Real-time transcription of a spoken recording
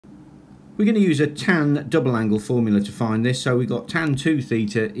We're going to use a tan double angle formula to find this. So we've got tan 2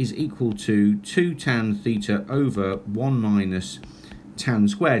 theta is equal to 2 tan theta over 1 minus tan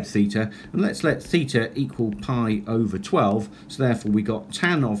squared theta, and let's let theta equal pi over 12, so therefore we got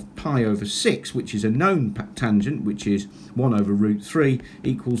tan of pi over 6, which is a known tangent, which is 1 over root 3,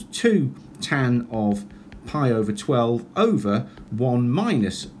 equals 2 tan of pi over 12 over 1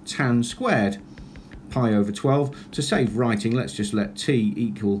 minus tan squared pi over 12. To save writing, let's just let t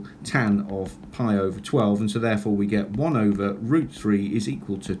equal tan of pi over 12, and so therefore we get 1 over root 3 is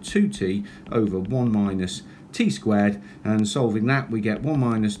equal to 2t over 1 minus t squared, and solving that we get 1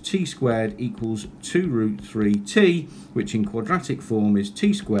 minus t squared equals 2 root 3t, which in quadratic form is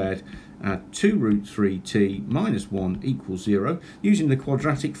t squared at 2 root 3t minus 1 equals 0. Using the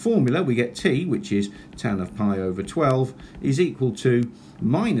quadratic formula we get t, which is tan of pi over 12, is equal to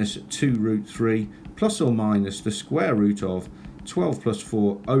minus 2 root 3 plus or minus the square root of 12 plus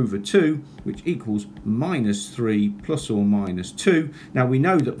 4 over 2, which equals minus 3 plus or minus 2. Now we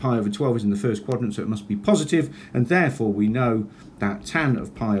know that pi over 12 is in the first quadrant, so it must be positive, and therefore we know that tan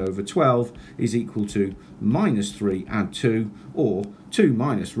of pi over 12 is equal to minus 3 add 2, or 2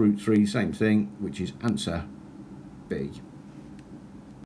 minus root 3, same thing, which is answer B.